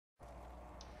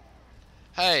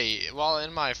Hey, while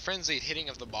in my frenzied hitting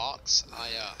of the box,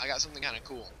 I got something kind of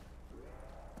cool.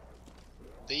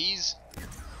 These,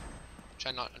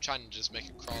 I'm trying to just make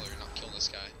a crawler and not kill this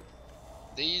guy.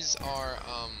 These are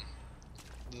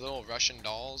the little Russian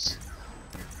dolls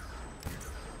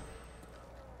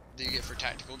that you get for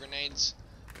tactical grenades.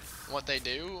 What they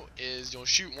do is you'll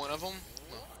shoot one of them.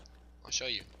 Well, I'll show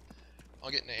you.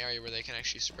 I'll get in an area where they can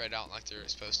actually spread out like they're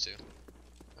supposed to.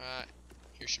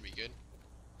 Here should be good.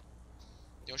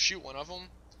 You'll shoot one of them,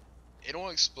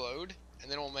 it'll explode,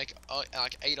 and then it'll make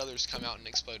like 8 others come out and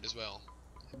explode as well.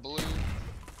 Blue.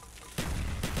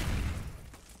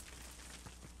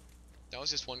 That was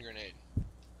just one grenade.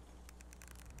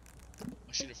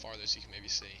 I'll shoot it farther so you can maybe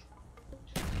see.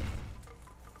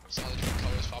 See all the different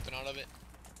colors popping out of it?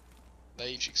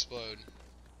 They each explode.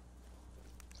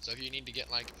 So if you need to get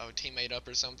like a teammate up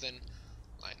or something,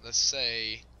 like let's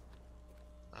say,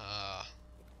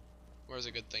 where's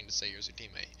a good thing to say here's your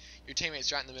teammate? Your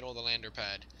teammate's right in the middle of the lander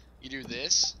pad. You do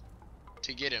this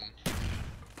to get him,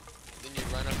 then you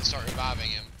run up and start reviving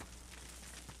him,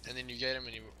 and then you get him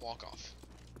and you walk off.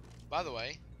 By the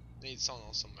way, I need something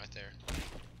right there.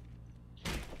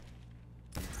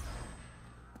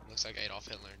 Looks like Adolf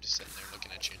Hitler just sitting there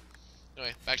looking at you.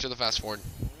 Anyway, back to the fast forward.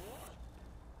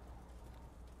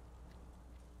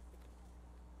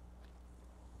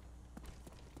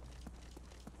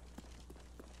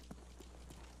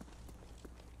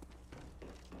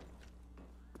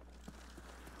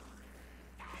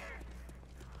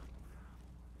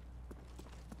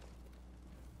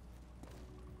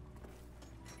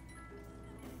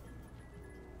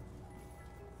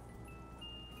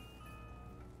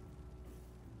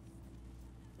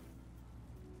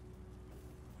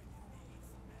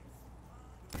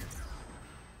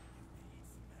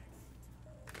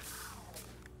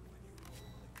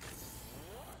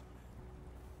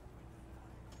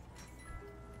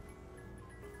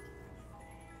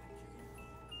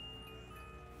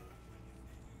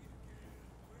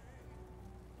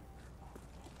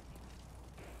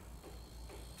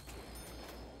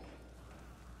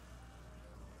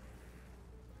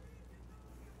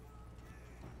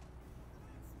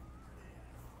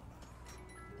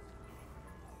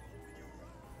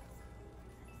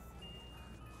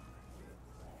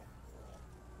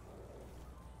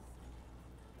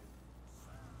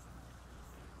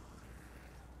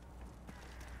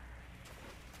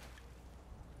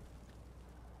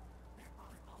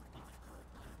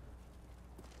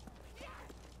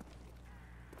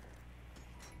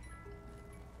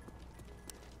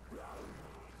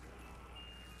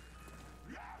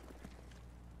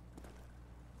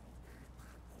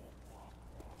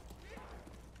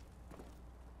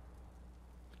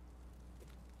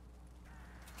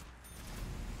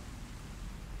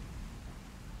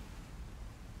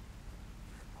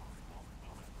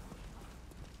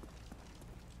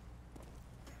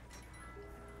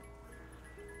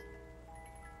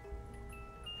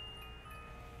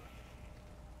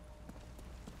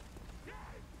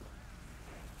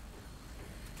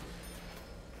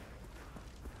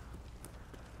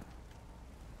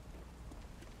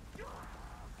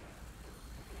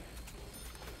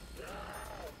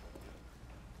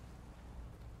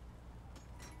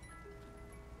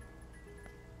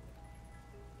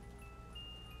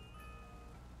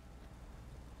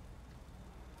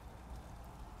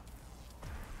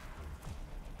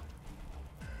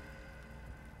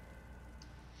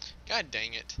 God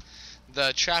dang it.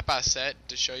 The trap I set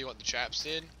to show you what the traps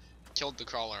did killed the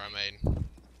crawler I made.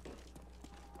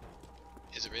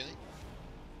 Is it really?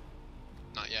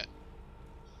 Not yet.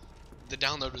 The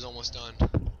download was almost done.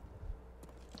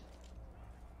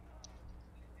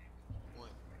 What?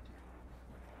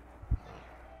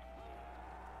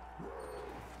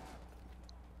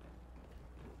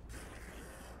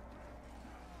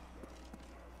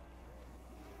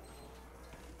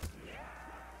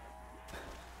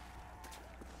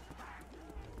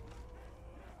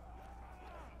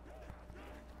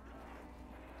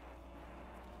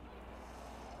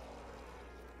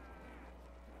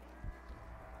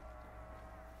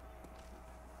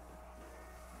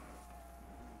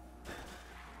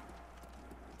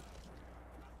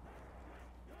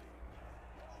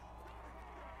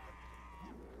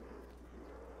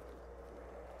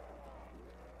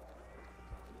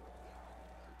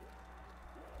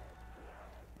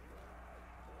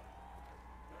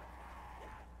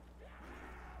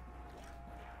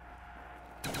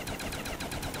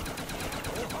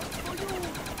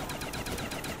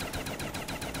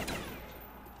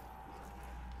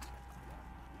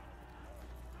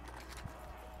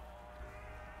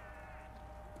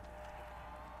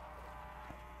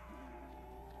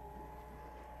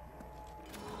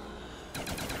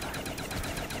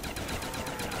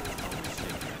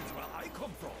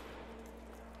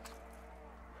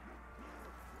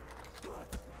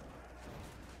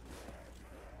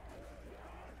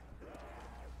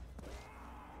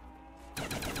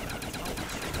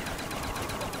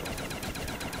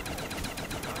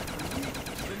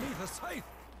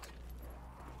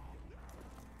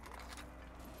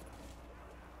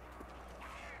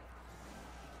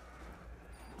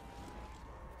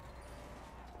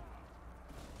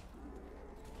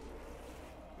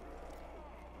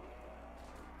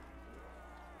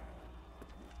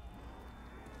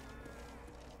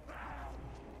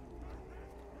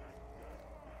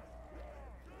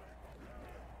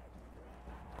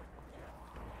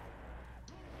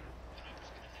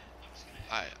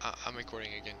 I'm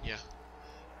recording again. Yeah.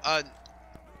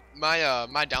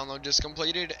 My download just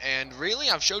completed, and really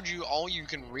I've showed you all you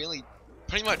can really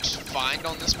pretty much find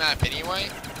on this map anyway.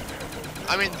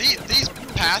 I mean, these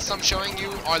paths I'm showing you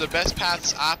are the best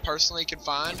paths I personally could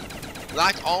find.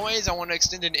 Like always, I want to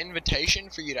extend an invitation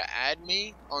for you to add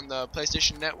me on the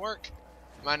PlayStation Network.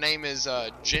 My name is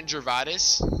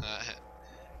Gingervitis,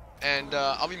 and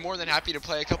I'll be more than happy to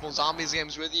play a couple zombies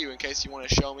games with you in case you want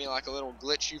to show me like a little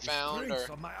glitch you found or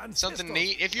something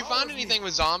neat. If you find anything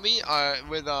with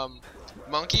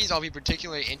monkeys, I'll be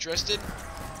particularly interested.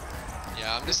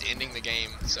 Yeah, I'm just ending the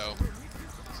game, so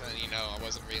you know I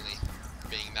wasn't really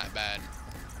being that bad.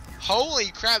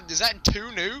 Holy crap, is that 2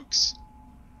 nukes?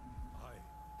 I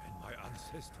and my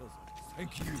ancestors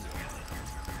thank you.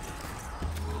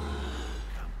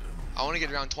 I want to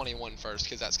get around 21 first,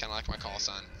 because that's kind of like my call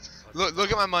sign.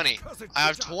 Look at my money. I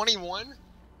have 21,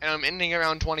 and I'm ending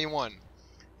around 21.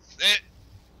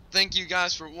 Thank you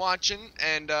guys for watching,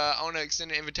 and I want to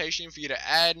extend an invitation for you to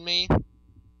add me,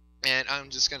 and I'm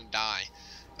just going to die.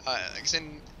 Extend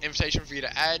an invitation for you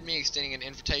to add me, extending an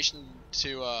invitation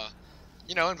to,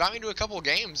 you know, invite me to a couple of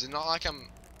games, and not like I'm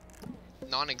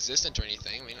non-existent or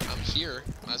anything. I mean, I'm here.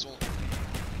 Might as well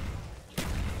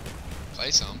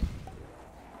play some.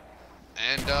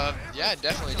 And yeah,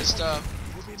 definitely just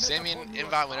send me an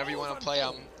invite whenever you want to play.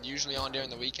 I'm usually on during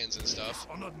the weekends and stuff.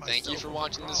 Thank you for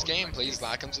watching this game. Please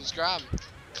like and subscribe.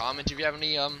 Comment if you have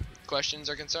any questions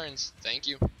or concerns. Thank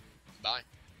you. Bye.